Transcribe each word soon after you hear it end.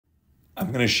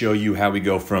I'm gonna show you how we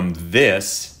go from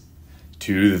this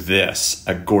to this,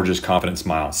 a gorgeous confident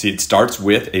smile. See, it starts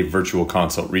with a virtual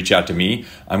consult. Reach out to me.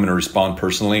 I'm gonna respond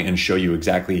personally and show you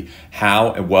exactly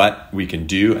how and what we can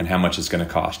do and how much it's gonna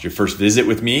cost. Your first visit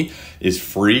with me is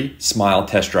free smile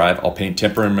test drive. I'll paint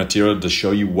temporary material to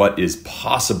show you what is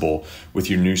possible with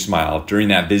your new smile. During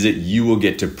that visit, you will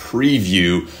get to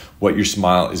preview what your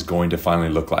smile is going to finally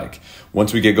look like.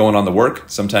 Once we get going on the work,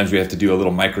 sometimes we have to do a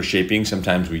little micro shaping,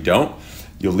 sometimes we don't.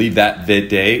 You'll leave that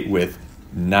day with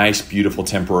nice, beautiful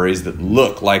temporaries that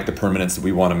look like the permanents that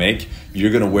we want to make. You're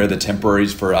going to wear the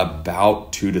temporaries for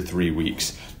about 2 to 3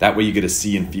 weeks. That way you get to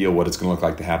see and feel what it's going to look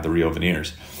like to have the real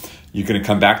veneers. You're going to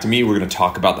come back to me. We're going to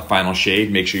talk about the final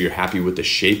shade. Make sure you're happy with the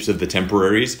shapes of the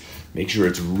temporaries. Make sure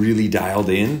it's really dialed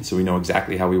in so we know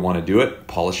exactly how we want to do it.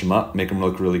 Polish them up, make them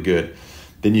look really good.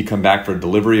 Then you come back for a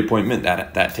delivery appointment.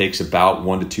 That takes about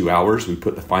 1 to 2 hours. We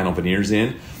put the final veneers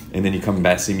in, and then you come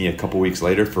back, see me a couple weeks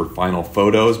later for final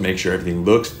photos, make sure everything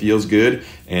looks, feels good,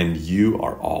 and you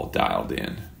are all dialed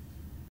in.